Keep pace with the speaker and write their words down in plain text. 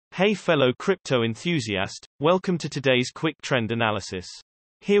Hey fellow crypto enthusiast, welcome to today's quick trend analysis.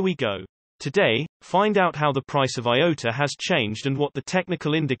 Here we go. Today, find out how the price of IOTA has changed and what the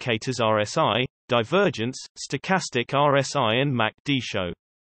technical indicators RSI, divergence, stochastic RSI and MACD show.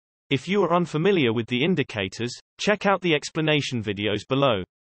 If you are unfamiliar with the indicators, check out the explanation videos below.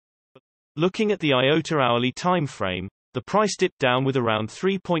 Looking at the IOTA hourly time frame, the price dipped down with around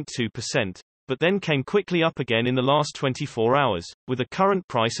 3.2%. But then came quickly up again in the last 24 hours, with a current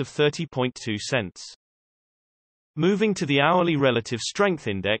price of 30.2 cents. Moving to the hourly relative strength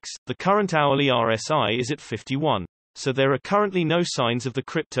index, the current hourly RSI is at 51, so there are currently no signs of the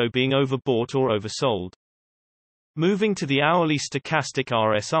crypto being overbought or oversold. Moving to the hourly stochastic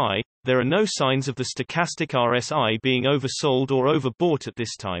RSI, there are no signs of the stochastic RSI being oversold or overbought at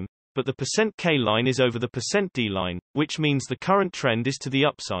this time, but the %K line is over the %D line, which means the current trend is to the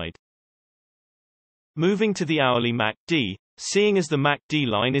upside. Moving to the hourly MACD, seeing as the MACD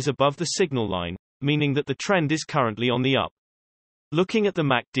line is above the signal line, meaning that the trend is currently on the up. Looking at the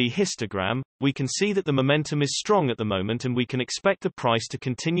MACD histogram, we can see that the momentum is strong at the moment and we can expect the price to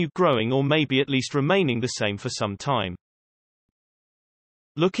continue growing or maybe at least remaining the same for some time.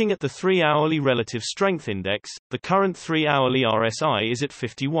 Looking at the 3-hourly relative strength index, the current 3-hourly RSI is at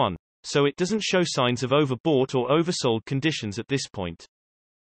 51, so it doesn't show signs of overbought or oversold conditions at this point.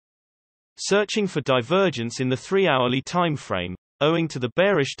 Searching for divergence in the 3-hourly time frame, owing to the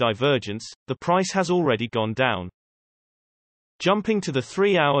bearish divergence, the price has already gone down. Jumping to the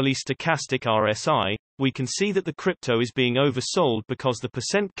 3-hourly stochastic RSI, we can see that the crypto is being oversold because the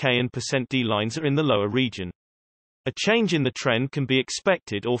 %K and %D lines are in the lower region. A change in the trend can be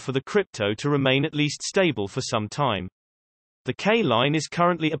expected or for the crypto to remain at least stable for some time. The K line is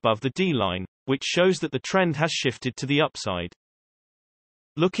currently above the D line, which shows that the trend has shifted to the upside.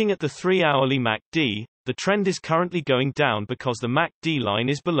 Looking at the 3-hourly MACD, the trend is currently going down because the MACD line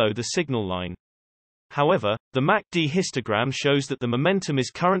is below the signal line. However, the MACD histogram shows that the momentum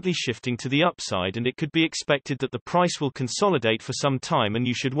is currently shifting to the upside and it could be expected that the price will consolidate for some time and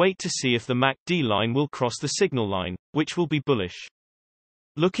you should wait to see if the MACD line will cross the signal line, which will be bullish.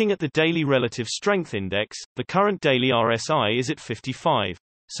 Looking at the daily relative strength index, the current daily RSI is at 55,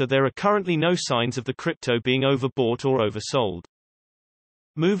 so there are currently no signs of the crypto being overbought or oversold.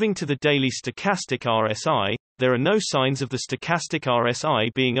 Moving to the daily stochastic RSI, there are no signs of the stochastic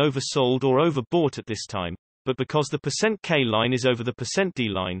RSI being oversold or overbought at this time, but because the %K line is over the %D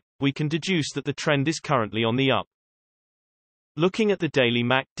line, we can deduce that the trend is currently on the up. Looking at the daily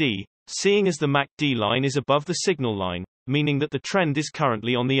MACD, seeing as the MACD line is above the signal line, meaning that the trend is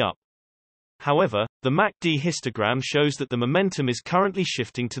currently on the up. However, the MACD histogram shows that the momentum is currently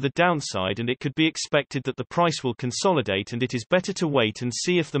shifting to the downside and it could be expected that the price will consolidate and it is better to wait and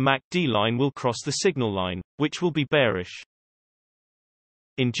see if the MACD line will cross the signal line, which will be bearish.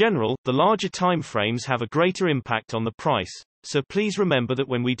 In general, the larger time frames have a greater impact on the price, so please remember that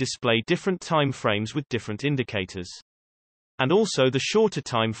when we display different time frames with different indicators. And also the shorter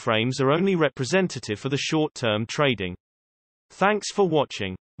time frames are only representative for the short-term trading. Thanks for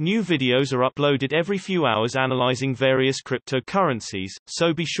watching. New videos are uploaded every few hours analyzing various cryptocurrencies,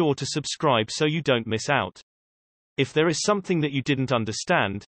 so be sure to subscribe so you don't miss out. If there is something that you didn't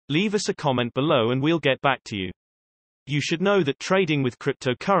understand, leave us a comment below and we'll get back to you. You should know that trading with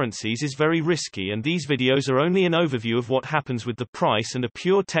cryptocurrencies is very risky and these videos are only an overview of what happens with the price and a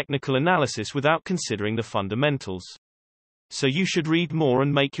pure technical analysis without considering the fundamentals. So you should read more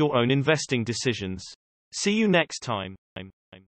and make your own investing decisions. See you next time.